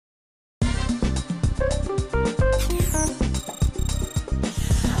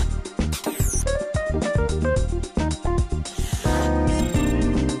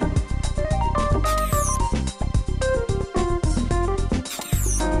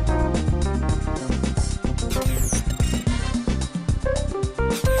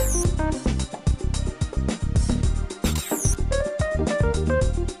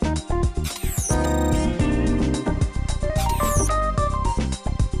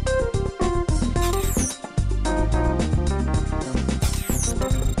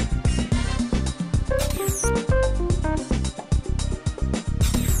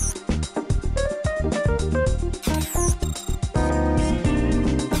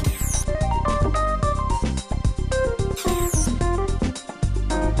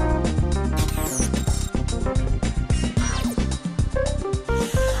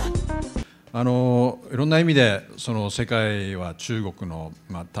ろんな意味でその世界は中国の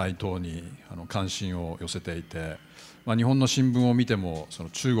台頭に関心を寄せていて、日本の新聞を見てもその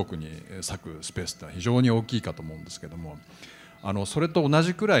中国に割くスペースって非常に大きいかと思うんですけども、それと同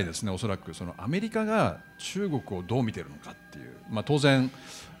じくらいですね、おそらくそのアメリカが中国をどう見ているのかっていう、当然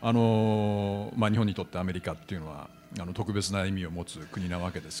日本にとってアメリカっていうのは特別な意味を持つ国な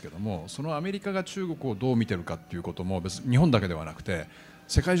わけですけども、そのアメリカが中国をどう見ているかっていうことも別に日本だけではなくて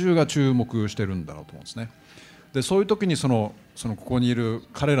世界中が注目してるんだろうと思うんですね。でそういう時にここにいる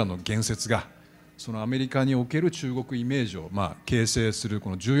彼らの言説がそのアメリカにおける中国イメージを形成するこ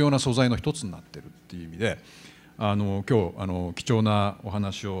の重要な素材の一つになっているっていう意味で、今日貴重なお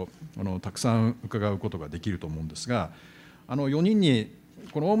話をたくさん伺うことができると思うんですが、4人に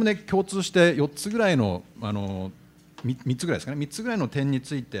おおむね共通して4つぐらいの3つぐらいですかね、3つぐらいの点に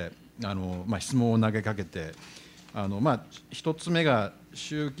ついて質問を投げかけて、1つ目が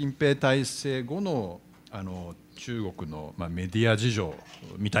習近平体制後の中国のメディア事情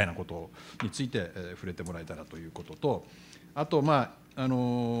みたいなことについて触れてもらえたらということと、あとこ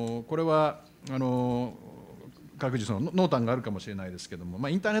れは各自濃淡があるかもしれないですけども、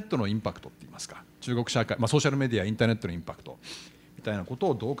インターネットのインパクトっていいますか、中国社会、ソーシャルメディアインターネットのインパクトみたいなこと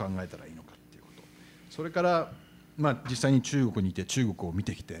をどう考えたらいいのかっていうこと、それから実際に中国にいて中国を見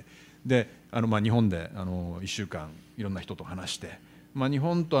てきて、で日本で1週間いろんな人と話して、日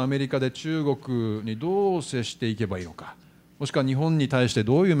本とアメリカで中国にどう接していけばいいのか、もしくは日本に対して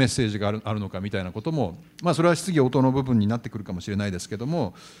どういうメッセージがあるのかみたいなことも、それは質疑応答の部分になってくるかもしれないですけど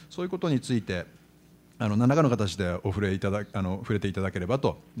も、そういうことについて何らかの形で触れていただければ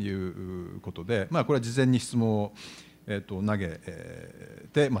ということで、これは事前に質問を投げ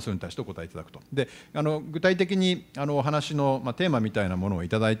て、それに対してお答えいただくと。で具体的にお話のテーマみたいなものをい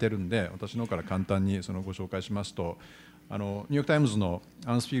ただいているんで、私の方から簡単にご紹介しますと、ニューヨーク・タイムズの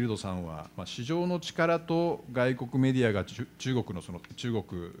アンスフィールドさんは、市場の力と外国メディアが中国を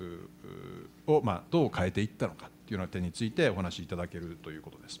どう変えていったのかというような点についてお話しいただけるという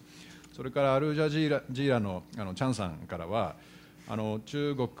ことです。それからアルジャジーラのチャンさんからは、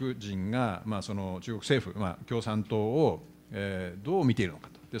中国人が、その中国政府、共産党を、どう見ているのか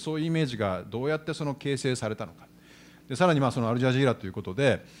と、でそういうイメージがどうやって形成されたのか、でさらにそのアルジャジーラということ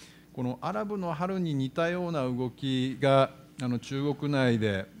で、このアラブの春に似たような動きが中国内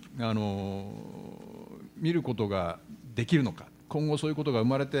で見ることができるのか、今後そういうことが生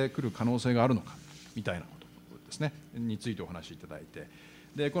まれてくる可能性があるのかみたいなことですねについてお話しいただいて、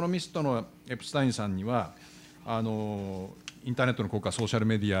でエコノミストのエプスタインさんにはインターネットの効果、ソーシャル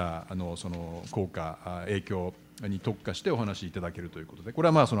メディアの効果、影響に特化してお話しいただけるということで、これ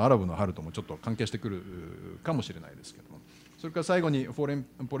はそのアラブの春ともちょっと関係してくるかもしれないですけども、それから最後にフォーレン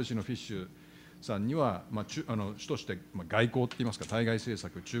ポリシーのフィッシュさんには、主として外交っていいますか、対外政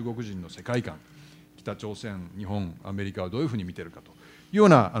策、中国人の世界観、北朝鮮、日本、アメリカをどういうふうに見ているかというよう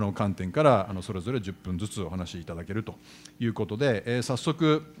な観点からそれぞれ10分ずつお話しいただけるということで、早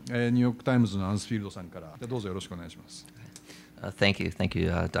速ニューヨーク・タイムズのアンスフィールドさんからどうぞよろしくお願いします。Thank you,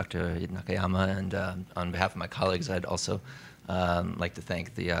 Dr. Nakayama, and on behalf of my colleagues, I'd also like to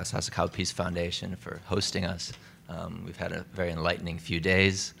thank the Sasakawa Peace Foundation for hosting us. We've had a very enlightening few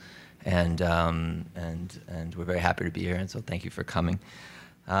days, and we're very happy to be here, and so thank you for coming.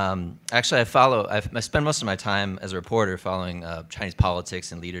 Actually, I spend most of my time as a reporter following Chinese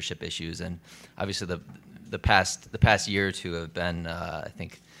politics and leadership issues, and obviously the past year or two have been, I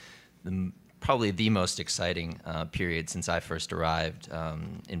think, probably the most exciting period since I first arrived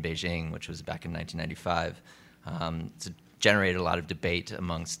in Beijing, which was back in 1995. It's generated a lot of debate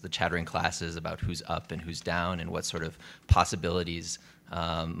amongst the chattering classes about who's up and who's down and what sort of possibilities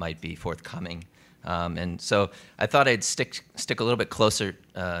might be forthcoming. And so I thought I'd stick a little bit closer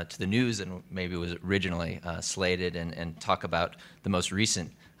to the news than maybe was originally slated, and talk about the most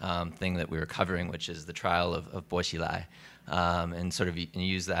recent thing that we were covering, which is the trial of Bo Xilai, and sort of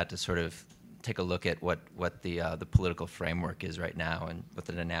use that to sort of take a look at what the political framework is right now and what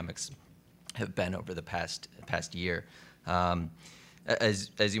the dynamics have been over the past year.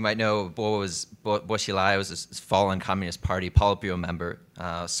 As you might know, Bo Xilai was a fallen Communist Party Politburo member,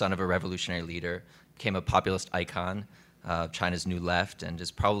 son of a revolutionary leader, became a populist icon of China's new left, and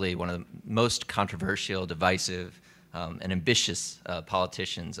is probably one of the most controversial, divisive, and ambitious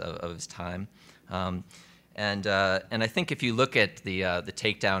politicians of his time. And I think if you look at the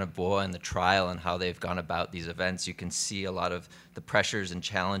takedown of Bo and the trial and how they've gone about these events, you can see a lot of the pressures and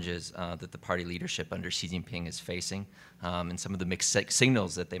challenges that the party leadership under Xi Jinping is facing, and some of the mixed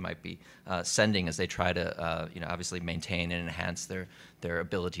signals that they might be sending as they try to, obviously maintain and enhance their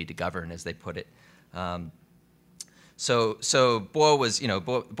ability to govern, as they put it. So Bo was,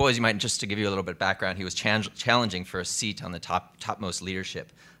 Bo, as you might, just to give you a little bit of background, he was challenging for a seat on the topmost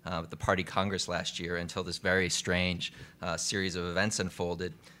leadership at the party Congress last year until this very strange series of events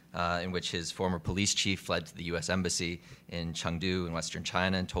unfolded in which his former police chief fled to the U.S. Embassy in Chengdu in Western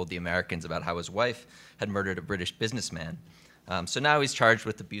China and told the Americans about how his wife had murdered a British businessman. So now he's charged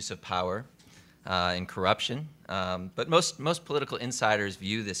with abuse of power and corruption. But most political insiders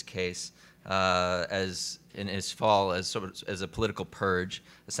view this case as in his fall as as a political purge,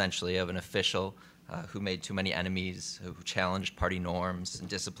 essentially, of an official who made too many enemies, who challenged party norms and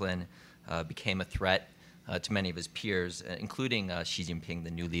discipline, became a threat to many of his peers, including Xi Jinping,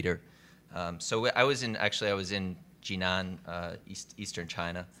 the new leader. So I was in Jinan, eastern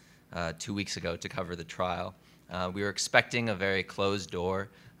China, 2 weeks ago to cover the trial. We were expecting a very closed-door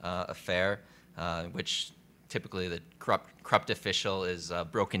affair, which typically the corrupt official is a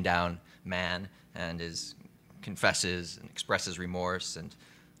broken-down man and confesses and expresses remorse and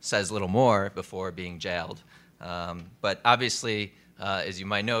says little more before being jailed. But obviously, as you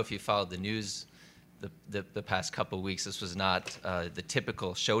might know if you followed the news the past couple of weeks, this was not the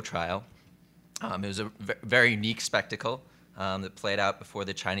typical show trial. It was a very unique spectacle that played out before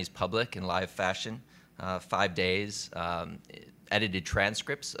the Chinese public in live fashion. 5 days. Edited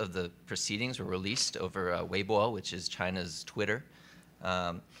transcripts of the proceedings were released over Weibo, which is China's Twitter.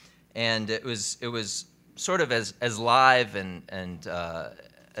 And it was sort of as live and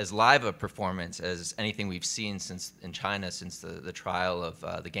as live a performance as anything we've seen in China since the trial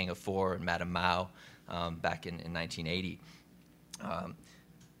of the Gang of Four and Madame Mao back in 1980.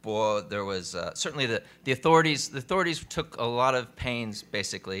 There was certainly the authorities took a lot of pains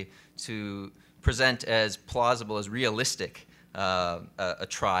basically to present as plausible, as realistic a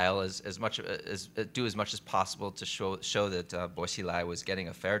trial, do as much as possible to show that Bo Xilai was getting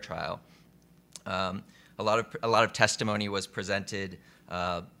a fair trial. A lot of testimony was presented.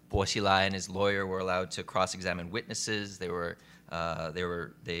 Bo Xilai and his lawyer were allowed to cross-examine witnesses. They were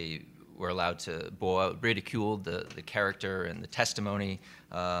allowed to. Bo ridiculed the character and the testimony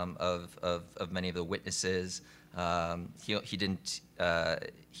of many of the witnesses.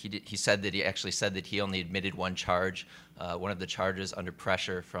 He said that he actually said that he only admitted one charge, one of the charges under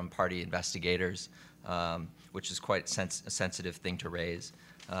pressure from party investigators, which is quite a sensitive thing to raise.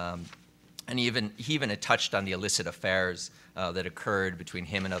 And he even had touched on the illicit affairs that occurred between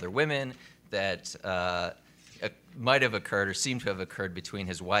him and other women that might have occurred or seemed to have occurred between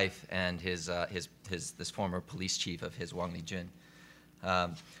his wife and this former police chief of his, Wang Lijun.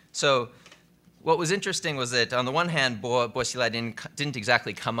 So what was interesting was that on the one hand, Bo Xilai didn't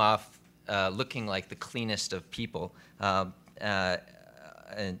exactly come off looking like the cleanest of people, and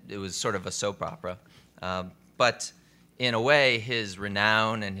it was sort of a soap opera. But in a way, his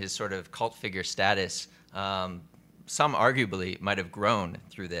renown and his sort of cult figure status, some arguably might have grown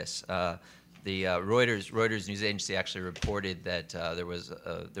through this. The Reuters news agency actually reported that there was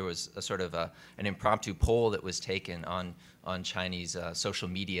a sort of an impromptu poll that was taken on Chinese social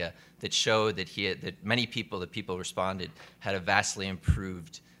media that showed that many people, the people responded, had a vastly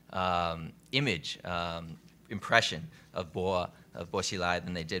improved impression of Bo Xilai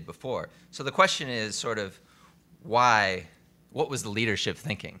than they did before. So the question is sort of why? What was the leadership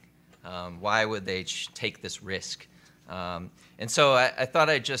thinking? Why would they take this risk? And so I thought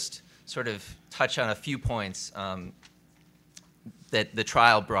I'd just sort of touch on a few points that the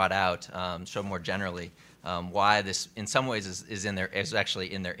trial brought out, show more generally why this, in some ways, is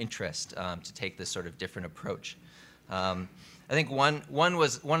actually in their interest to take this sort of different approach. I think one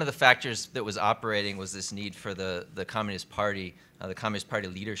of the factors that was operating was this need for the Communist Party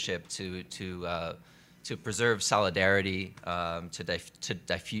leadership to preserve solidarity, to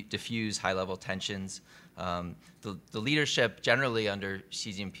diffuse high-level tensions. The leadership generally under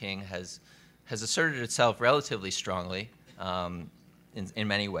Xi Jinping has asserted itself relatively strongly in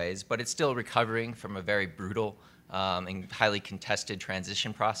many ways, but it's still recovering from a very brutal and highly contested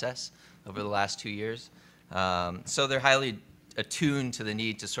transition process over the last 2 years. So they're highly attuned to the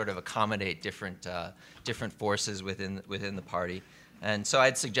need to sort of accommodate different forces within the party. And so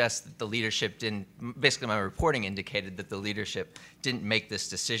I'd suggest that the leadership basically my reporting indicated that the leadership didn't make this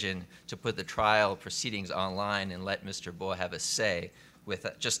decision to put the trial proceedings online and let Mr. Bo have a say with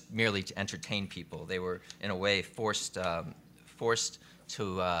just merely to entertain people. They were, in a way, forced to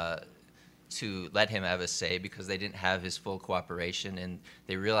let him have a say because they didn't have his full cooperation, and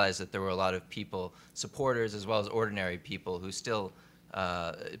they realized that there were a lot of people, supporters as well as ordinary people, who still,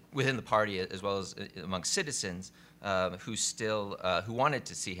 within the party as well as amongst citizens, who wanted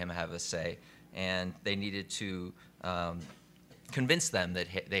to see him have a say, and they needed to convince them that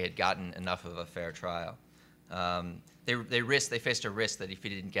they had gotten enough of a fair trial. they faced a risk that if he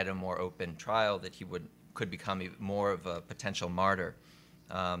didn't get a more open trial, that he could become even more of a potential martyr.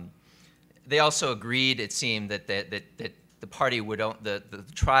 They also agreed, it seemed, that the party would the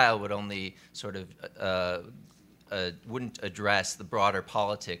trial would only sort of wouldn't address the broader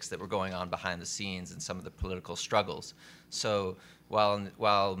politics that were going on behind the scenes and some of the political struggles. So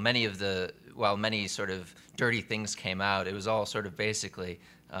while many sort of dirty things came out, it was all sort of basically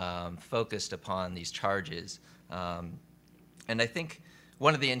focused upon these charges. And I think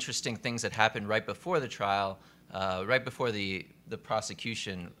one of the interesting things that happened right before the trial, right before the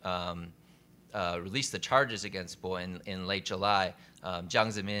prosecution released the charges against Bo in late July,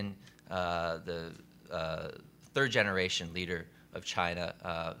 Jiang Zemin, the third-generation leader of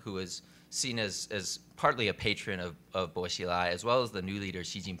China, who was seen as partly a patron of Bo Xilai, as well as the new leader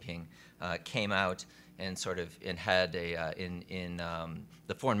Xi Jinping, came out and sort of had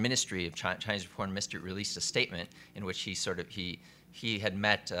the foreign ministry of Chinese foreign ministry released a statement in which he had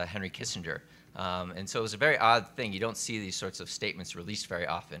met Henry Kissinger. And so it was a very odd thing. You don't see these sorts of statements released very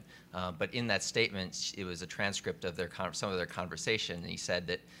often. But in that statement, it was a transcript of some of their conversation. And he said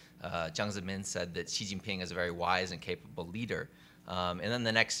that Jiang Zemin said that Xi Jinping is a very wise and capable leader. And then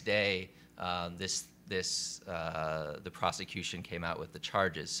the next day, the prosecution came out with the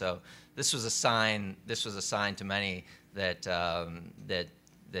charges. So this was a sign. This was a sign to many that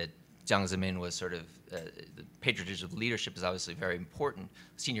that Jiang Zemin was sort of the patronage of leadership is obviously very important.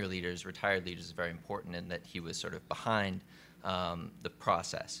 Senior leaders, retired leaders, is very important, and that he was sort of behind the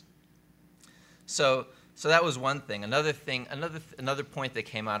process. So that was one thing. Another thing, another point that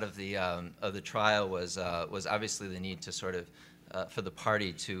came out of the trial was obviously the need to sort of for the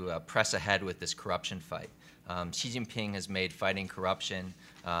party to press ahead with this corruption fight. Xi Jinping has made fighting corruption,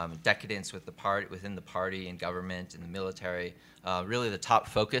 decadence within the party and government and the military, really the top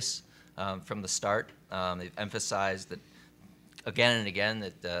focus from the start. They've emphasized that again and again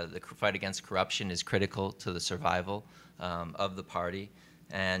that the fight against corruption is critical to the survival of the party.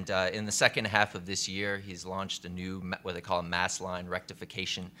 And in the second half of this year, he's launched a new, what they call a mass line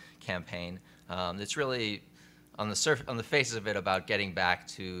rectification campaign. That's really, on the face of it, about getting back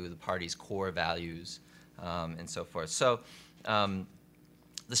to the party's core values and so forth. So the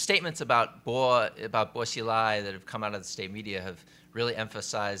statements about Bo Xilai that have come out of the state media have really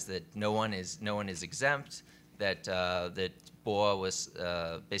emphasized that no one is exempt. That Bo was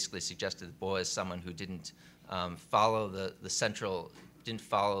basically suggested that Bo is someone who didn't follow the central, didn't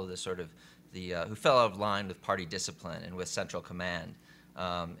follow the sort of who fell out of line with party discipline and with central command.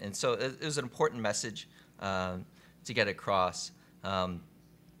 And so it was an important message to get across.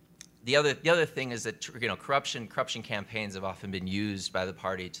 The other thing is that corruption campaigns have often been used by the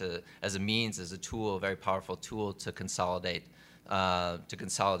party as a means, as a tool, a very powerful tool to consolidate their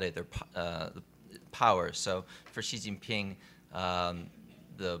power. So for Xi Jinping,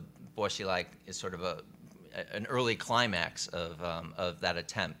 the Bo Xilai is sort of an early climax of that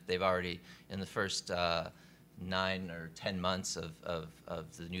attempt. They've already, in the first 9 or 10 months of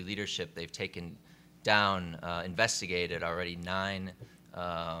the new leadership, they've taken down, investigated already 9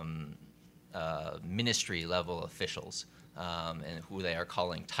 ministry-level officials, and who they are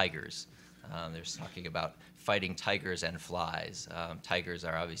calling tigers. They're talking about fighting tigers and flies. Tigers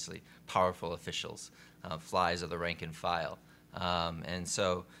are obviously powerful officials. Flies are the rank and file. And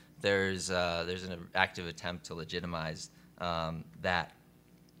so there's an active attempt to legitimize that.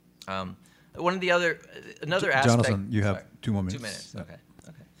 One of the another aspect. Jonathan, you have 2 more minutes. 2 minutes. Okay.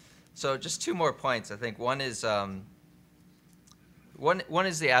 So just 2 more points. I think one is one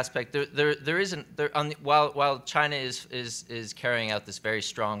is the aspect while China is carrying out this very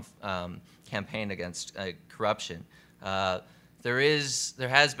strong campaign against corruption. There has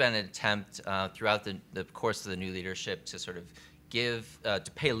been an attempt throughout the course of the new leadership to sort of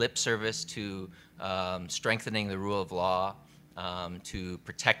to pay lip service to strengthening the rule of law, to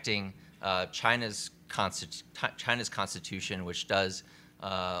protecting China's constitution, which does,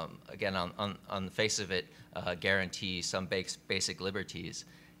 again, on the face of it, guarantee some basic liberties,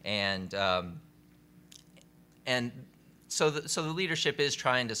 and so the leadership is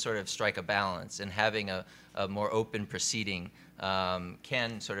trying to sort of strike a balance, and having a more open proceeding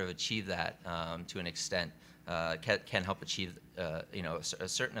can sort of achieve that to an extent. Can help achieve a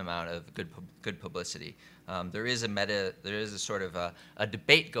certain amount of good publicity. There is a sort of a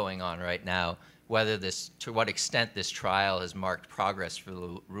debate going on right now whether to what extent this trial has marked progress for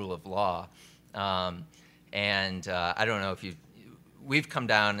the rule of law. And I don't know if we've come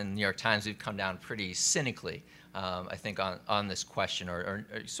down in the New York Times. We've come down pretty cynically, I think, on this question, or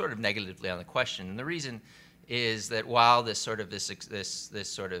sort of negatively on the question. And the reason is that while this sort of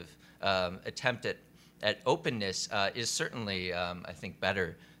attempt that openness is certainly, I think,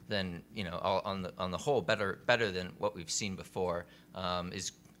 better than, on the whole, better than what we've seen before.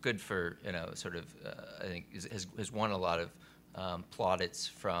 Is good for, sort of, I think has won a lot of plaudits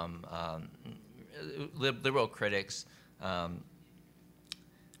from liberal critics,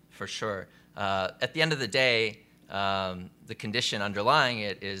 for sure. At the end of the day, the condition underlying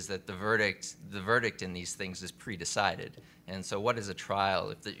it is that the verdict in these things is pre-decided. And so what is a trial?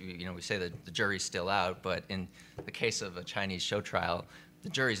 If we say that the jury's still out, but in the case of a Chinese show trial, the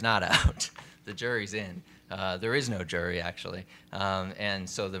jury's not out. The jury's in. There is no jury, actually. And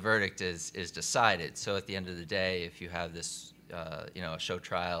so the verdict is decided. So at the end of the day, if you have this, a show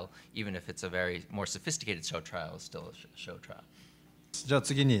trial, even if it's a very more sophisticated show trial, it's still a show trial. じゃあ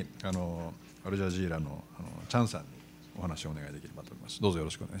次にアルジャジーラのチャンさんにお話をお願いできればと思います。どうぞよろ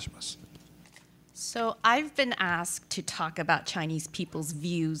しくお願いします。So I've been asked to talk about Chinese people's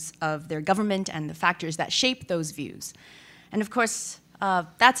views of their government and the factors that shape those views. And of course,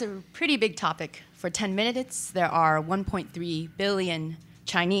 that's a pretty big topic. For 10 minutes, there are 1.3 billion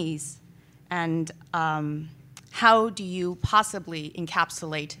Chinese. And how do you possibly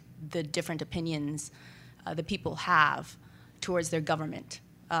encapsulate the different opinions the people have towards their government?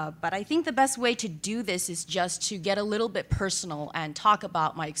 But I think the best way to do this is just to get a little bit personal and talk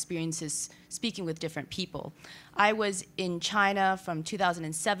about my experiences speaking with different people. I was in China from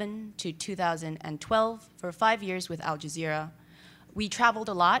 2007 to 2012 for 5 years with Al Jazeera. We traveled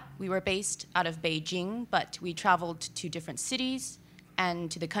a lot. We were based out of Beijing, but we traveled to different cities and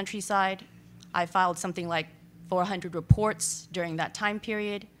to the countryside. I filed something like 400 reports during that time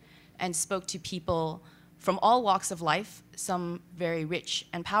period and spoke to people from all walks of life, some very rich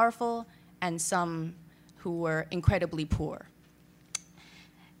and powerful, and some who were incredibly poor.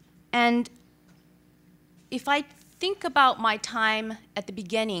 And if I think about my time at the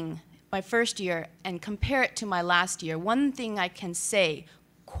beginning, my first year, and compare it to my last year, one thing I can say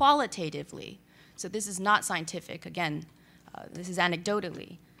qualitatively, so this is not scientific, again, this is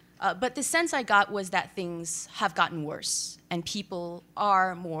anecdotally, but the sense I got was that things have gotten worse, and people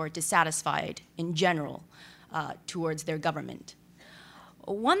are more dissatisfied in general towards their government.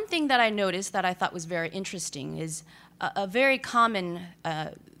 One thing that I noticed that I thought was very interesting is a very common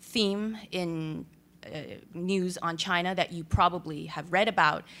theme in news on China that you probably have read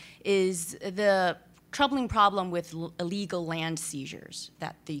about is the troubling problem with illegal land seizures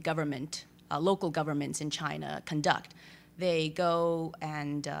that the government, local governments in China conduct. They go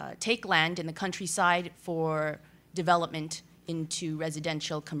and take land in the countryside for development into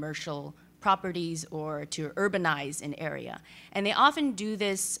residential, commercial properties or to urbanize an area. And they often do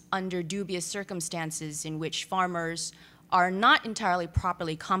this under dubious circumstances in which farmers are not entirely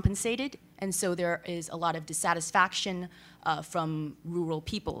properly compensated, and so there is a lot of dissatisfaction from rural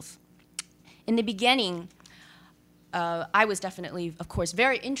peoples. In the beginning, I was definitely, of course,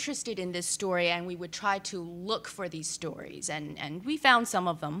 very interested in this story, and we would try to look for these stories, and we found some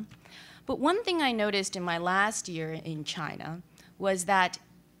of them. But one thing I noticed in my last year in China was that,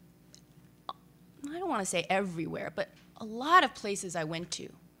 I don't want to say everywhere, but a lot of places I went to,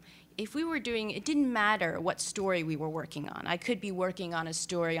 if we were doing, it didn't matter what story we were working on. I could be working on a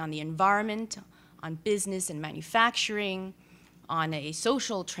story on the environment, on business and manufacturing, on a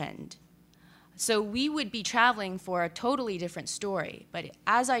social trend. So we would be traveling for a totally different story. But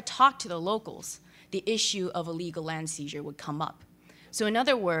as I talked to the locals, the issue of illegal land seizure would come up. So in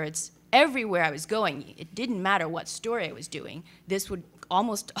other words, everywhere I was going, it didn't matter what story I was doing, this would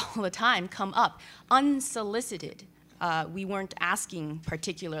almost all the time come up, unsolicited. We weren't asking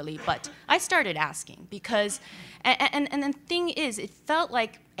particularly, but I started asking because, and the thing is, it felt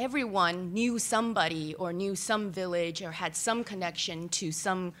like everyone knew somebody or knew some village or had some connection to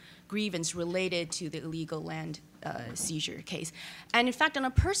some grievance related to the illegal land seizure case. And in fact, on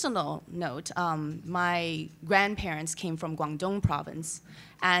a personal note, my grandparents came from Guangdong province,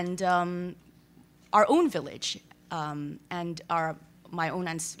 and our own village and my own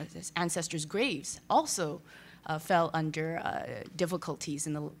ancestors' graves also fell under difficulties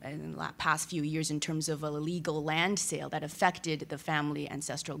in the past few years in terms of a illegal land sale that affected the family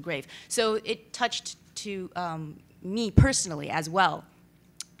ancestral grave. So it touched to me personally as well.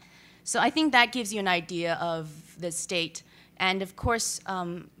 So I think that gives you an idea of the state. And of course,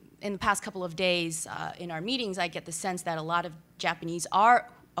 in the past couple of days in our meetings, I get the sense that a lot of Japanese are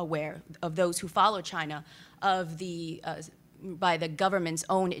aware of those who follow China of the by the government's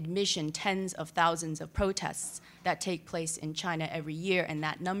own admission, tens of thousands of protests that take place in China every year, and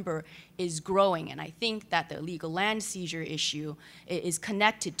that number is growing. And I think that the illegal land seizure issue is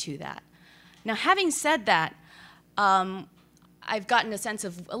connected to that. Now, having said that, I've gotten a sense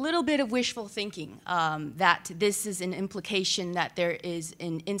of a little bit of wishful thinking, that this is an implication that there is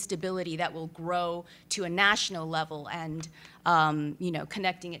an instability that will grow to a national level, and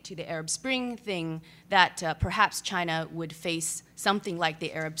connecting it to the Arab Spring thing, that perhaps China would face something like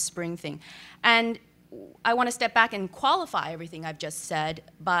the Arab Spring thing. And I want to step back and qualify everything I've just said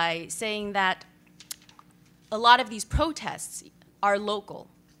by saying that a lot of these protests are local.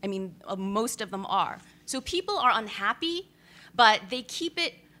 I mean, most of them are. So people are unhappy, but they keep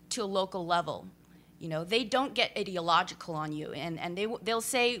it to a local level. They don't get ideological on you, and they'll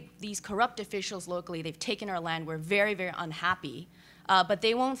say, these corrupt officials locally, they've taken our land, we're very, very unhappy, but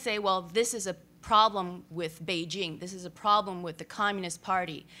they won't say, well, this is a problem with Beijing, this is a problem with the Communist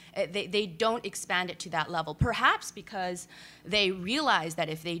Party. They don't expand it to that level, perhaps because they realize that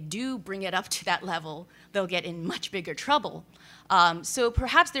if they do bring it up to that level, they'll get in much bigger trouble. So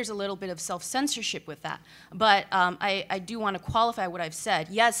perhaps there's a little bit of self-censorship with that. But I do want to qualify what I've said.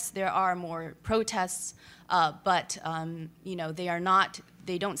 Yes, there are more protests, but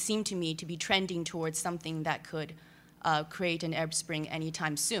they don't seem to me to be trending towards something that could create an Arab Spring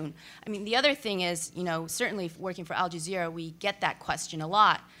anytime soon. I mean, the other thing is, certainly working for Al Jazeera, we get that question a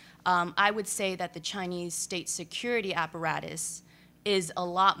lot. I would say that the Chinese state security apparatus is a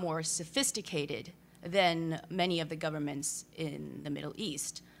lot more sophisticated than many of the governments in the Middle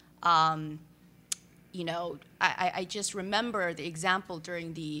East. I just remember the example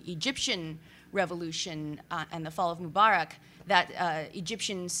during the Egyptian revolution and the fall of Mubarak, that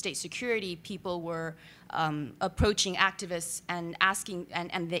Egyptian state security people were approaching activists and asking,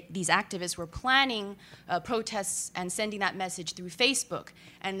 these activists were planning protests and sending that message through Facebook.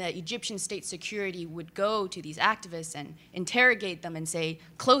 And the Egyptian state security would go to these activists and interrogate them and say,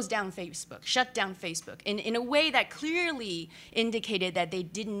 close down Facebook, shut down Facebook, in a way that clearly indicated that they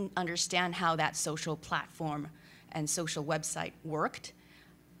didn't understand how that social platform and social website worked.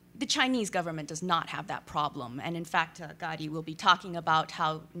 The Chinese government does not have that problem. And in fact, Gadi will be talking about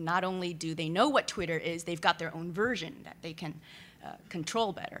how not only do they know what Twitter is, they've got their own version that they can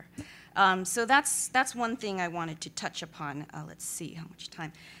control better. So that's one thing I wanted to touch upon. Let's see how much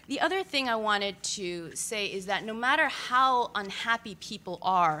time. The other thing I wanted to say is that no matter how unhappy people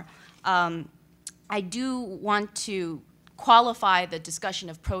are, I do want to qualify the discussion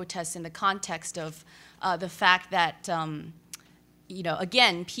of protests in the context of the fact that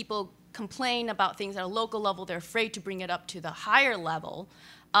again, people complain about things at a local level. They're afraid to bring it up to the higher level.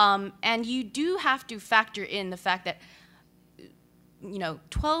 And you do have to factor in the fact that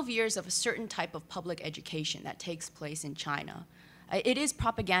 12 years of a certain type of public education that takes place in China. It is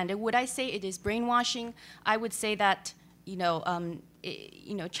propaganda. Would I say it is brainwashing? I would say that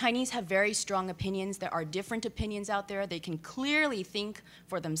Chinese have very strong opinions. There are different opinions out there. They can clearly think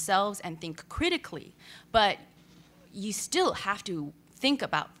for themselves and think critically. But you still have to think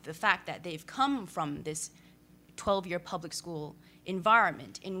about the fact that they've come from this 12-year public school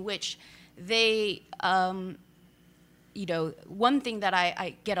environment in which they, one thing that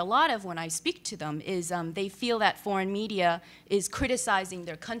I get a lot of when I speak to them is they feel that foreign media is criticizing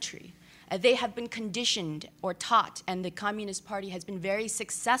their country. They have been conditioned or taught, and the Communist Party has been very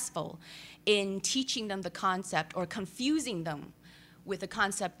successful in teaching them the concept or confusing them with the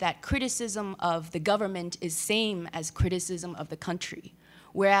concept that criticism of the government is same as criticism of the country.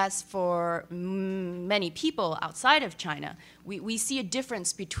 Whereas for many people outside of China, we see a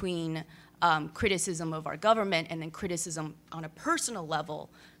difference between criticism of our government and then criticism on a personal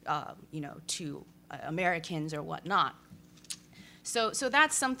level, to Americans or whatnot. So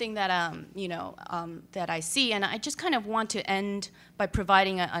that's something that, that I see, and I just kind of want to end by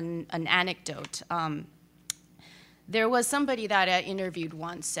providing an anecdote. There was somebody that I interviewed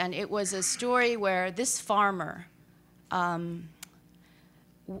once, and it was a story where this farmer had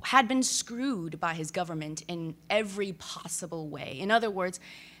been screwed by his government in every possible way. In other words,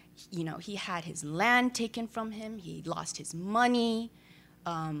 he had his land taken from him, he lost his money,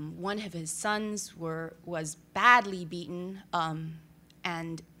 one of his sons was badly beaten,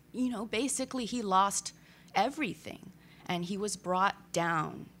 and basically he lost everything, and he was brought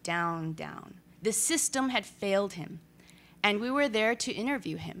down, down, down. The system had failed him, and we were there to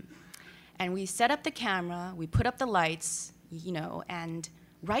interview him. And we set up the camera, we put up the lights, and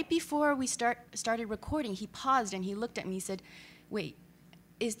right before we started recording, he paused and he looked at me and he said, wait,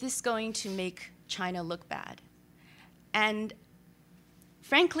 is this going to make China look bad? And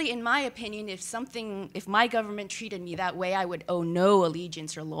frankly, in my opinion, if my government treated me that way, I would owe no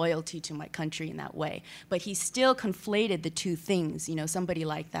allegiance or loyalty to my country in that way. But he still conflated the two things, somebody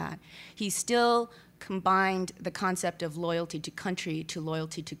like that. He still combined the concept of loyalty to country to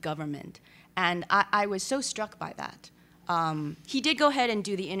loyalty to government. And I was so struck by that. He did go ahead and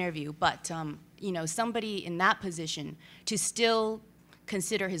do the interview, but somebody in that position to still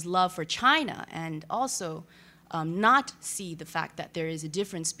consider his love for China and also not see the fact that there is a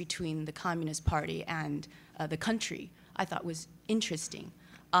difference between the Communist Party and the country, I thought was interesting.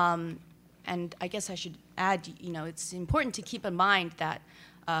 And I guess I should add, it's important to keep in mind that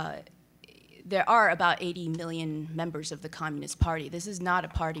there are about 80 million members of the Communist Party. This is not a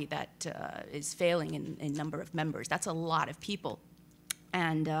party that is failing in number of members. That's a lot of people.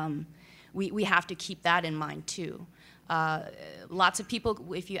 And we have to keep that in mind too. Lots of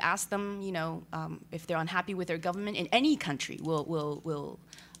people, if you ask them, if they're unhappy with their government in any country, will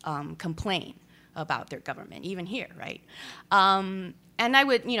complain about their government, even here, right? And I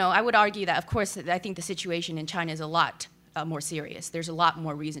would argue that, of course, I think the situation in China is a lot more serious. There's a lot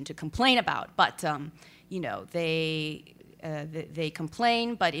more reason to complain about, but they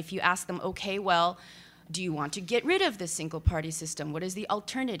complain. But if you ask them, okay, well, do you want to get rid of the single-party system? What is the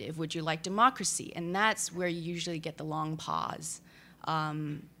alternative? Would you like democracy? And that's where you usually get the long pause. I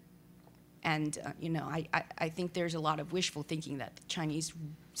think there's a lot of wishful thinking that the Chinese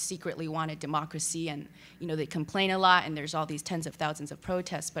secretly wanted democracy, and they complain a lot, and there's all these tens of thousands of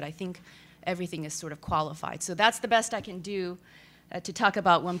protests. But I think everything is sort of qualified. So that's the best I can do to talk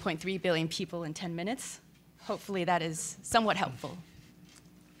about 1.3 billion people in 10 minutes. Hopefully that is somewhat helpful.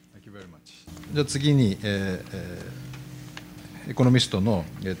 Thank you very much. じゃあ次に、エコノミストの、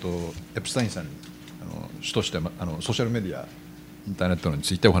エプスタインさんに主としてソーシャルメディア、インターネットに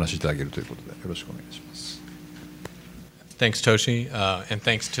ついてお話しいただけるということでよろしくお願いします。Thanks, Toshi, and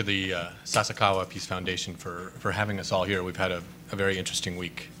thanks to the Sasakawa Peace Foundation for having us all here. We've had a very interesting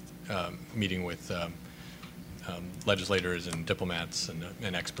week meeting with legislators and diplomats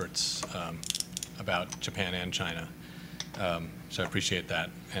and experts about Japan and China. So I appreciate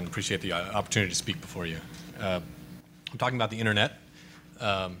that and appreciate the opportunity to speak before you. I'm talking about the internet,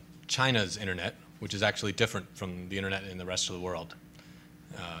 China's internet, which is actually different from the internet in the rest of the world,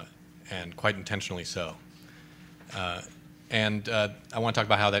 and quite intentionally so. And I want to talk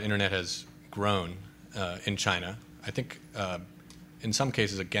about how that internet has grown in China, I think in some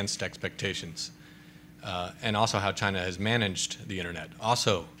cases against expectations, and also how China has managed the internet,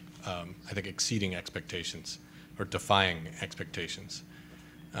 also I think exceeding expectations or defying expectations.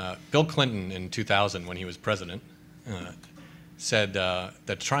 Bill Clinton in 2000, when he was president, said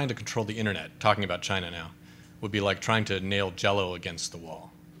that trying to control the internet, talking about China now, would be like trying to nail Jell-O against the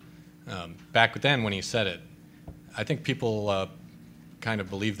wall. Back then when he said it, I think people kind of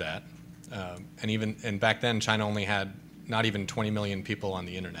believed that. And back then, China only had not even 20 million people on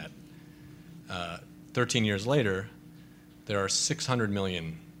the internet. 13 years later, there are 600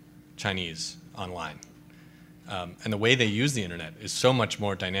 million Chinese online. And the way they use the internet is so much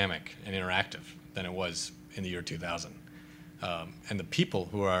more dynamic and interactive than it was in the year 2000. And the people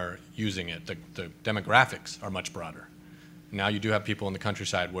who are using it, the demographics are much broader. Now you do have people in the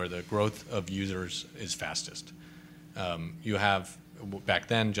countryside where the growth of users is fastest. You have, back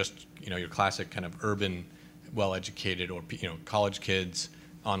then, just your classic kind of urban, well-educated or college kids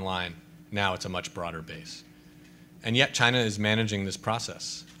online. Now it's a much broader base. And yet China is managing this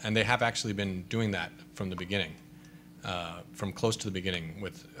process. And they have actually been doing that from the beginning, from close to the beginning,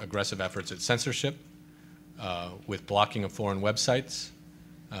 with aggressive efforts at censorship, with blocking of foreign websites.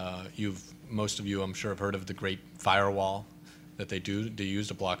 Most of you, I'm sure, have heard of the Great Firewall that they use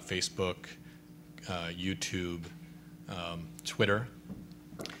to block Facebook, YouTube, Twitter.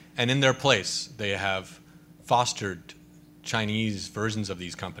 And in their place, they have fostered Chinese versions of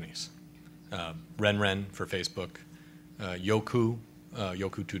these companies. Renren for Facebook, Youku,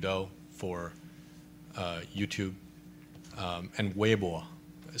 Youku Tudou for YouTube, and Weibo,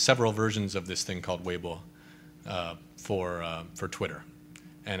 several versions of this thing called Weibo for Twitter.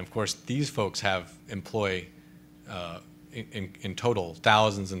 And of course, these folks employ in total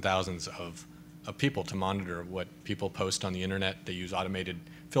thousands and thousands of people to monitor what people post on the internet. They use automated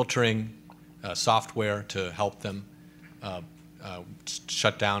filtering software to help them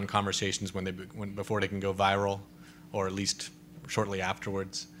shut down conversations before they can go viral, or at least shortly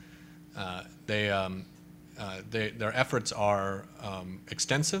afterwards. Their efforts are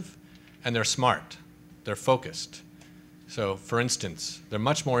extensive, and they're smart. They're focused. So, for instance, they're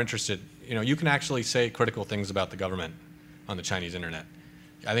much more interested. You can actually say critical things about the government on the Chinese internet.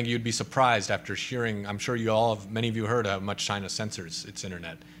 I think you'd be surprised after hearing. I'm sure many of you heard how much China censors its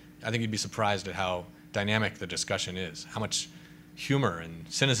internet. I think you'd be surprised at how dynamic the discussion is, how much humor and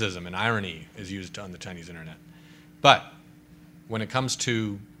cynicism and irony is used on the Chinese internet. But when it comes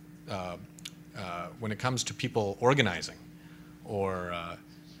to people organizing, or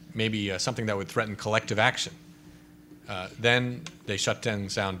maybe something that would threaten collective action, then they shut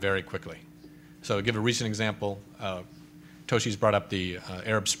things down very quickly. So to give a recent example, Toshi's brought up the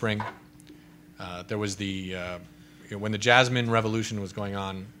Arab Spring. There was when the Jasmine Revolution was going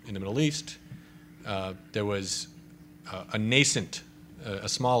on in the Middle East, there was a nascent, a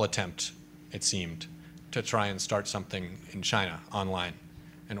small attempt, it seemed, to try and start something in China online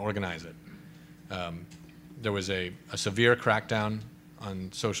and organize it. There was a severe crackdown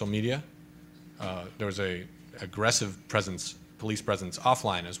on social media. There was a aggressive police presence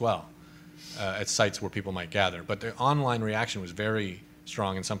offline as well, at sites where people might gather. But the online reaction was very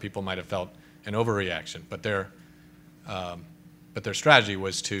strong, and some people might have felt an overreaction. But their strategy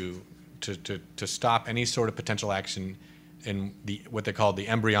was to stop any sort of potential action in what they called the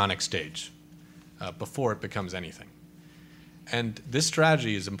embryonic stage, before it becomes anything. And this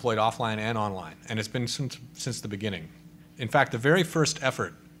strategy is employed offline and online, and it's been since the beginning. In fact, the very first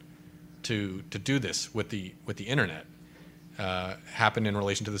effort to do this with the internet happened in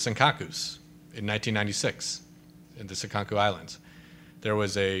relation to the Senkakus in 1996 in the Senkaku Islands. There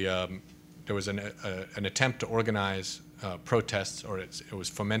was an attempt to organize protests, or it was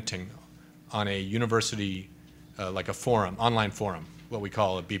fomenting on a university, like a forum, online forum, what we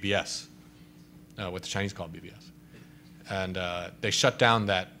call a BBS, what the Chinese call BBS. And they shut down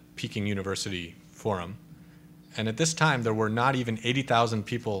that Peking University forum. And at this time, there were not even 80,000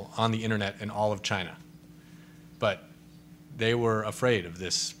 people on the internet in all of China. But they were afraid of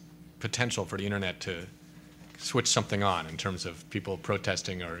this potential for the internet to switch something on in terms of people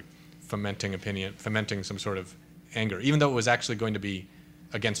protesting or fomenting opinion, fomenting some sort of anger, even though it was actually going to be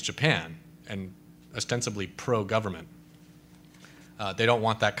against Japan and ostensibly pro-government. They don't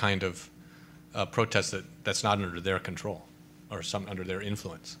want that kind of protest that's not under their control or under their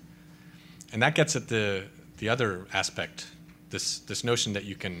influence. And that gets at the other aspect, this notion that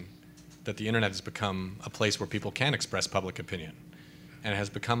that the internet has become a place where people can express public opinion, and it has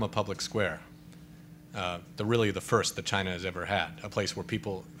become a public square. Really the first that China has ever had, a place where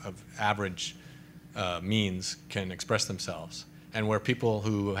people of average means can express themselves, and where people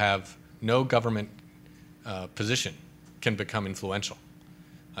who have no government position can become influential.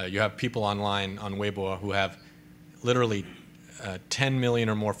 You have people online on Weibo who have literally 10 million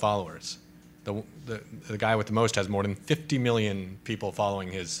or more followers. The guy with the most has more than 50 million people following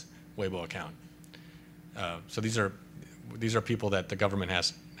his Weibo account. So these are people that the government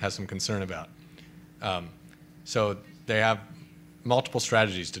has some concern about. So they have multiple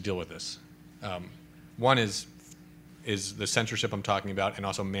strategies to deal with this. One is the censorship I'm talking about, and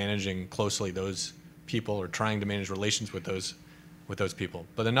also managing closely those people, or trying to manage relations with those people.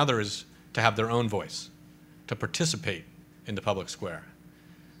 But another is to have their own voice, to participate in the public square.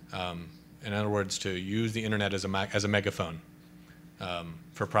 In other words, to use the internet as a megaphone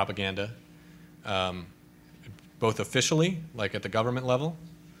for propaganda, both officially, like at the government level,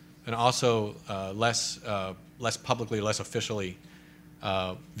 and also less publicly, less officially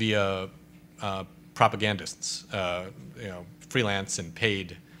via propagandists, freelance and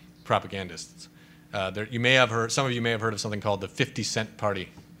paid propagandists. Some of you may have heard of something called the 50-cent party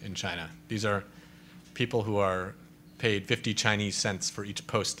in China. These are people who are paid 50 Chinese cents for each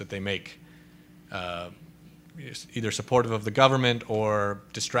post that they make, either supportive of the government or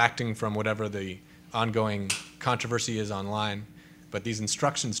distracting from whatever the ongoing controversy is online. But these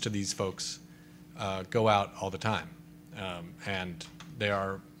instructions to these folks go out all the time. And they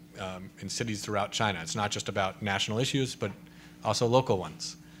are in cities throughout China. It's not just about national issues, but also local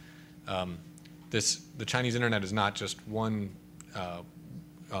ones. The Chinese internet is not just one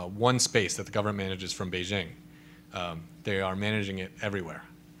space that the government manages from Beijing. They are managing it everywhere.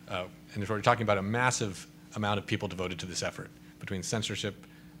 And we're talking about a massive amount of people devoted to this effort, between censorship,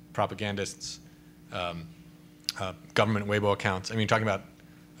 propagandists, government Weibo accounts. I mean, talking about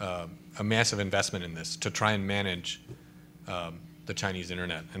a massive investment in this to try and manage the Chinese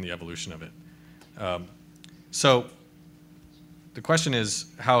internet and the evolution of it. So the question is,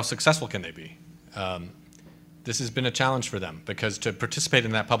 how successful can they be? This has been a challenge for them, because to participate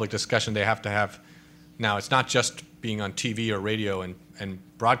in that public discussion, they have to have, now it's not just being on TV or radio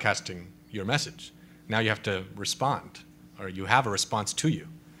and broadcasting your message. Now you have to respond, or you have a response to you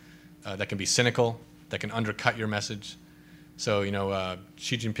that can be cynical, that can undercut your message. So,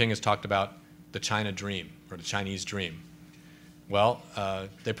 Xi Jinping has talked about the China dream, or the Chinese dream. Well,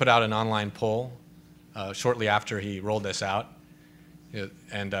 they put out an online poll shortly after he rolled this out.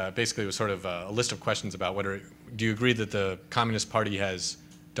 And basically it was sort of a list of questions about do you agree that the Communist Party has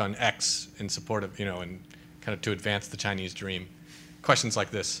done X in support of, and kind of to advance the Chinese dream. Questions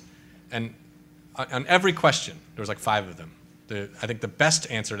like this. And on every question, there was like 5 of them. I think the best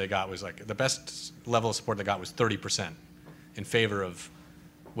answer they got was the best level of support they got was 30% in favor of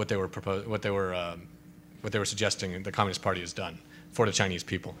what they were suggesting the Communist Party has done for the Chinese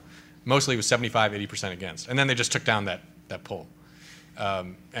people. Mostly it was 75, 80% against. And then they just took down that poll.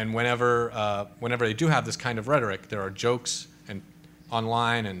 And whenever they do have this kind of rhetoric, there are jokes and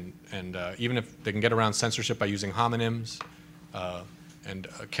online, and even if they can get around censorship by using homonyms and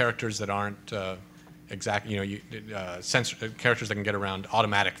characters that aren't exact, characters that can get around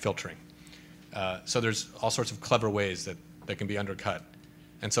automatic filtering. So there's all sorts of clever ways that can be undercut.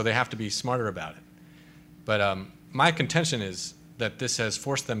 And so they have to be smarter about it. But my contention is that this has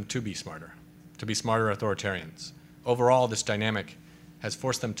forced them to be smarter authoritarians. Overall, this dynamic has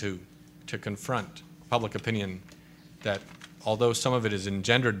forced them to confront public opinion that, although some of it is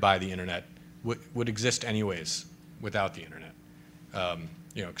engendered by the internet, would exist anyways without the internet.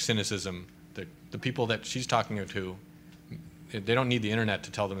 Cynicism, the people that she's talking to, they don't need the internet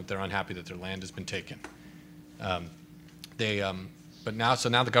to tell them that they're unhappy that their land has been taken. But now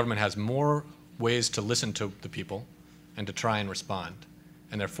the government has more ways to listen to the people and to try and respond,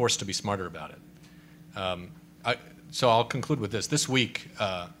 and they're forced to be smarter about it. So I'll conclude with this. This week,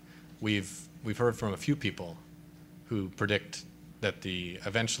 we've heard from a few people who predict that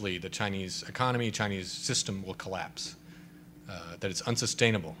eventually the Chinese economy, Chinese system will collapse, that it's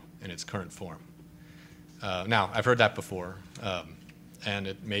unsustainable in its current form. Now, I've heard that before, and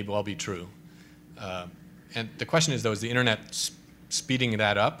it may well be true. And the question is, though, is the internet speeding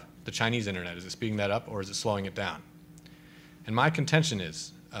that up? The Chinese internet, is it speeding that up, or is it slowing it down? And my contention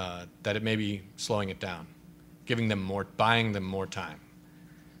is that it may be slowing it down, buying them more time.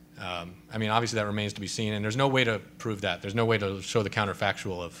 I mean, obviously that remains to be seen, and there's no way to prove that. There's no way to show the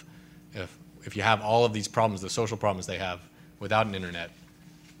counterfactual of if you have all of these problems, the social problems they have without an internet,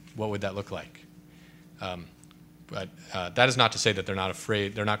 what would that look like? But that is not to say that they're not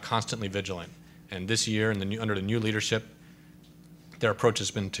afraid, they're not constantly vigilant. And this year, under the new leadership, their approach has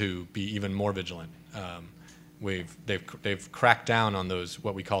been to be even more vigilant. They've cracked down on those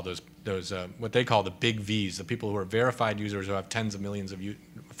what they call the big V's, the people who are verified users who have tens of millions of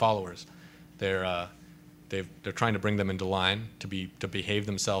followers. They're trying to bring them into line to behave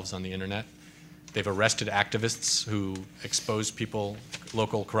themselves on the internet. They've arrested activists who expose people,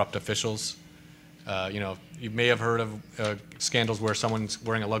 local corrupt officials. You may have heard of scandals where someone's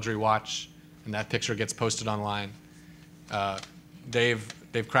wearing a luxury watch and that picture gets posted online.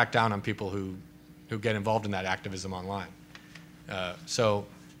 They've cracked down on people who get involved in that activism online. So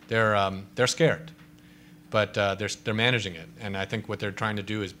they're scared, but they're managing it. And I think what they're trying to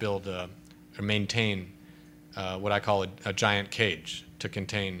do is build or maintain what I call a giant cage to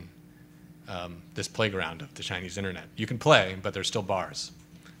contain this playground of the Chinese internet. You can play, but there's still bars,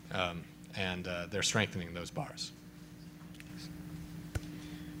 and they're strengthening those bars.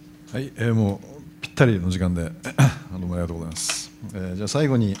 はい、もうぴったりの時間でどうもありがとうございます。じゃあ最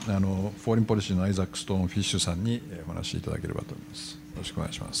後にフォーリンポリシーのアイザック・ストーン・フィッシュさんにお話しいただければと思います。よろしくお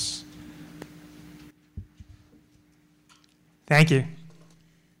願いします。Thank you.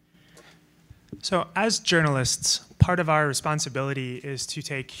 So, as journalists, part of our responsibility is to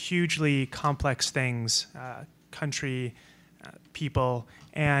take hugely complex things, country, people,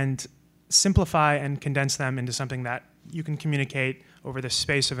 and simplify and condense them into something that you can communicate over the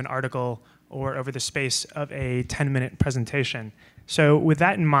space of an article or over the space of a 10-minute presentation. So with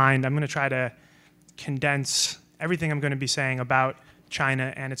that in mind, I'm going to try to condense everything I'm going to be saying about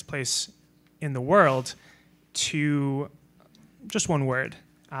China and its place in the world to just one word,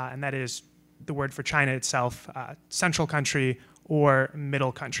 and that is the word for China itself, central country or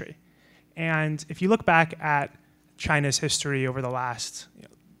middle country. And if you look back at China's history over the last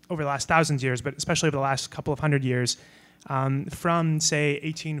thousands of years, but especially over the last couple of hundred years, from say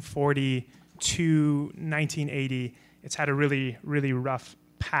 1840 to 1980, it's had a really, really rough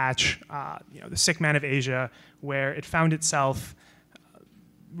patch, the sick man of Asia, where it found itself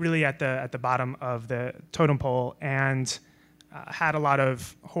really at the bottom of the totem pole and had a lot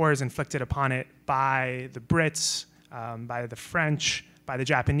of horrors inflicted upon it by the Brits, by the French, by the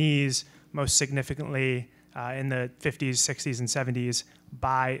Japanese, most significantly in the 50s, 60s, and 70s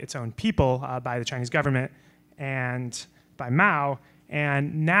by its own people, by the Chinese government, and by Mao.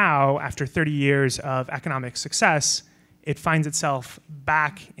 And now, after 30 years of economic success, it finds itself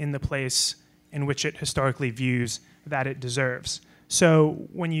back in the place in which it historically views that it deserves. So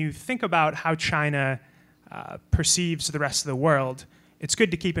when you think about how China perceives the rest of the world, it's good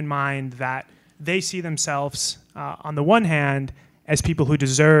to keep in mind that they see themselves, on the one hand, as people who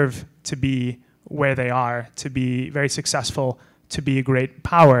deserve to be where they are, to be very successful, to be a great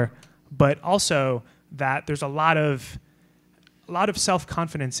power, but also that there's a lot of a lot of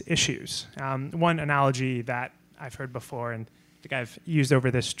self-confidence issues. One analogy that I've heard before, and I think I've used over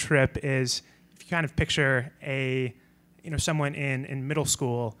this trip, is if you kind of picture someone in middle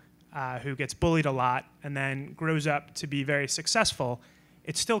school who gets bullied a lot and then grows up to be very successful,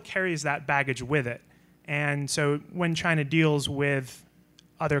 it still carries that baggage with it. And so when China deals with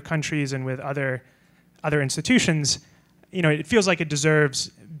other countries and with other institutions, it feels like it deserves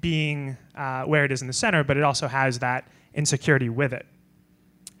being where it is in the center, but it also has that insecurity with it.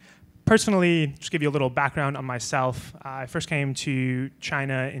 Personally, just to give you a little background on myself, I first came to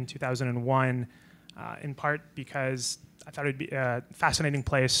China in 2001, in part because I thought it would be a fascinating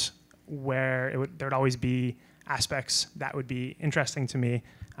place where there would always be aspects that would be interesting to me,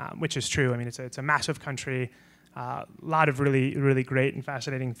 which is true. I mean, it's a massive country, a lot of really, really great and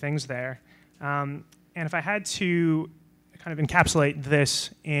fascinating things there. And if I had to kind of encapsulate this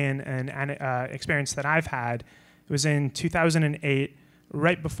in an experience that I've had, it was in 2008,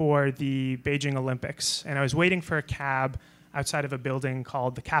 right before the Beijing Olympics, and I was waiting for a cab outside of a building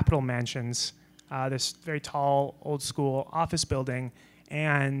called the Capitol Mansions, this very tall, old-school office building,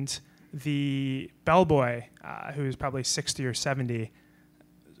 and the bellboy, who was probably 60 or 70,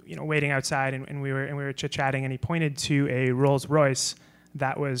 waiting outside, and we were chit-chatting, and he pointed to a Rolls-Royce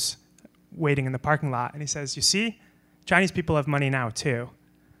that was waiting in the parking lot, and he says, "You see, Chinese people have money now too."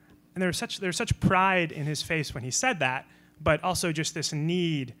 And there was such pride in his face when he said that, but also just this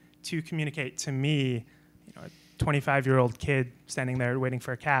need to communicate to me, a 25-year-old kid standing there waiting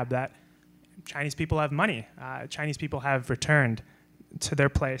for a cab, that Chinese people have money. Chinese people have returned to their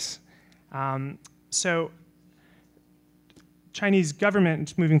place. So Chinese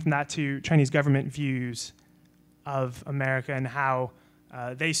government, moving from that to Chinese government views of America and how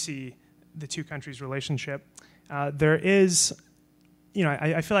they see the two countries' relationship, there is,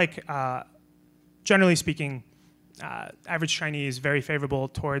 I feel like, generally speaking, average Chinese very favorable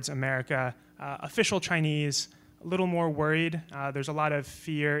towards America. Official Chinese, a little more worried. There's a lot of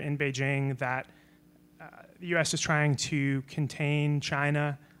fear in Beijing that the U.S. is trying to contain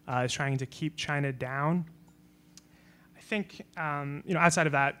China, is trying to keep China down. I think, outside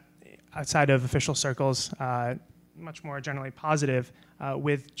of that, outside of official circles, much more generally positive.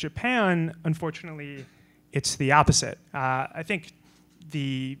 With Japan, unfortunately, it's the opposite. I think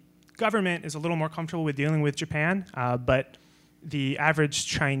the government is a little more comfortable with dealing with Japan, but the average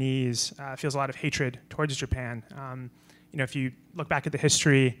Chinese feels a lot of hatred towards Japan. If you look back at the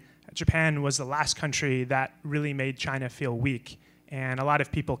history, Japan was the last country that really made China feel weak, and a lot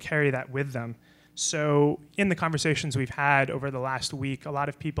of people carry that with them. So in the conversations we've had over the last week, a lot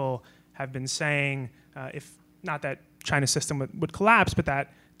of people have been saying, if not that China's system would collapse, but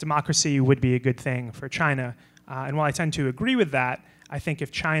that democracy would be a good thing for China. And while I tend to agree with that, I think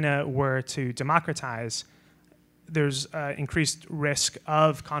if China were to democratize, there's increased risk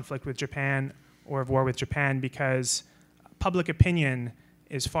of conflict with Japan or of war with Japan, because public opinion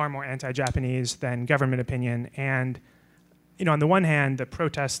is far more anti-Japanese than government opinion. And on the one hand, the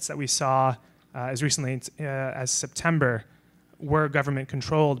protests that we saw as recently as September were government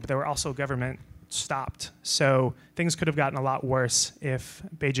controlled, but they were also government stopped. So things could have gotten a lot worse if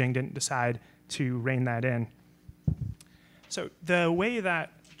Beijing didn't decide to rein that in. So the way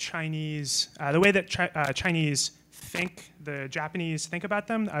that Chinese think, the Japanese think about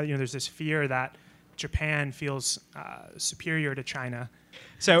them, there's this fear that Japan feels superior to China.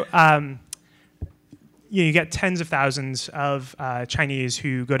 So you get tens of thousands of Chinese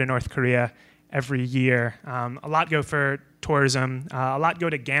who go to North Korea every year. A lot go for tourism. A lot go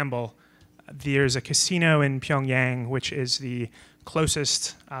to gamble. There's a casino in Pyongyang, which is the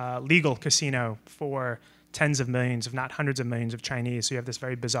closest legal casino for tens of millions, if not hundreds of millions of Chinese. So you have this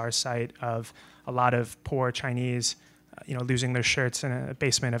very bizarre sight of a lot of poor Chinese losing their shirts in a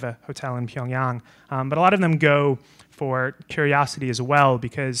basement of a hotel in Pyongyang. But a lot of them go for curiosity as well,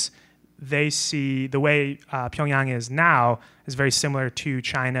 because they see the way Pyongyang is now is very similar to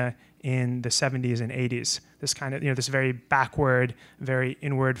China in the 70s and 80s. This kind of, this very backward, very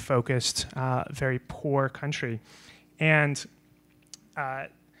inward-focused, very poor country. And,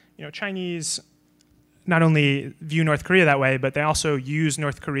 Chinese not only view North Korea that way, but they also use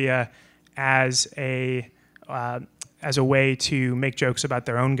North Korea as a way to make jokes about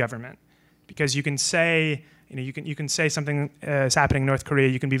their own government. Because you can say, you can say something is happening in North Korea,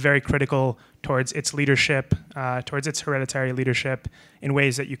 you can be very critical towards its leadership, towards its hereditary leadership, in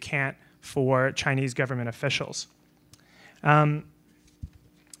ways that you can't for Chinese government officials. Let's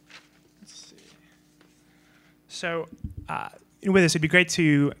see. So with this, it'd be great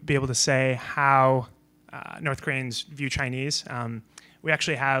to be able to say how North Koreans view Chinese. We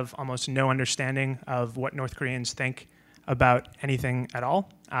actually have almost no understanding of what North Koreans think about anything at all,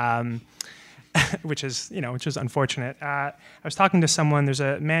 which is unfortunate. I was talking to someone. There's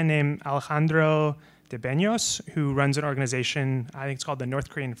a man named Alejandro de Beños who runs an organization. I think it's called the North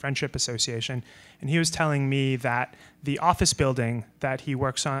Korean Friendship Association, and he was telling me that the office building that he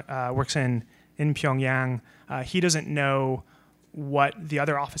works in Pyongyang, he doesn't know what the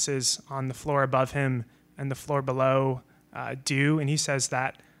other offices on the floor above him and the floor below do, and he says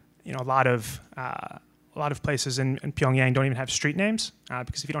that a lot of places in Pyongyang don't even have street names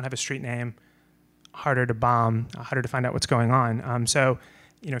because if you don't have a street name, harder to bomb, harder to find out what's going on. So,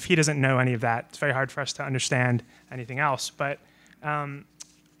 if he doesn't know any of that, it's very hard for us to understand anything else. But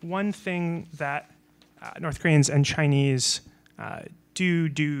one thing that North Koreans and Chinese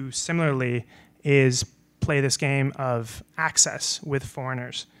do similarly is play this game of access with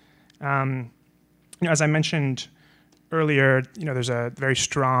foreigners. As I mentioned earlier, there's a very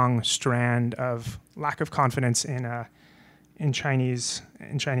strong strand of lack of confidence in Chinese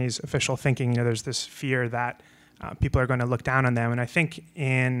official thinking. There's this fear that people are going to look down on them, and I think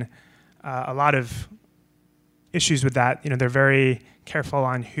in a lot of issues with that, they're very careful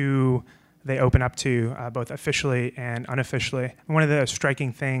on who they open up to, both officially and unofficially. And one of the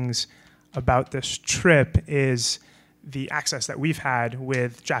striking things about this trip is the access that we've had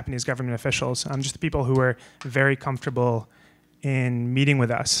with Japanese government officials. Just the people who were very comfortable in meeting with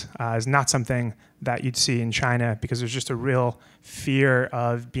us is not something that you'd see in China, because there's just a real fear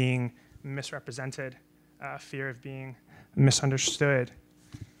of being misrepresented, fear of being misunderstood.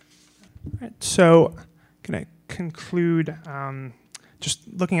 All right, so can I conclude just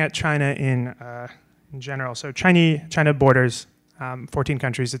looking at China in general? So China borders 14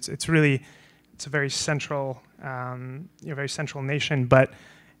 countries. It's a very central nation, but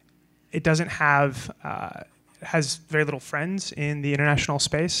it doesn't have has very little friends in the international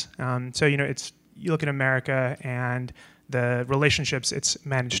space. So you look at America and the relationships it's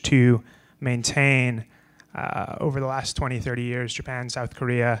managed to maintain over the last 20, 30 years, Japan, South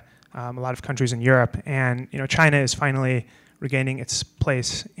Korea, a lot of countries in Europe. And China is finally regaining its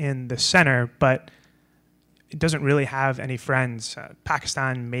place in the center, but it doesn't really have any friends.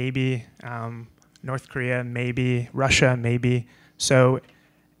 Pakistan, maybe. North Korea, maybe. Russia, maybe. So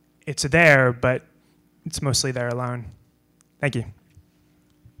it's there, but it's mostly there alone. Thank you.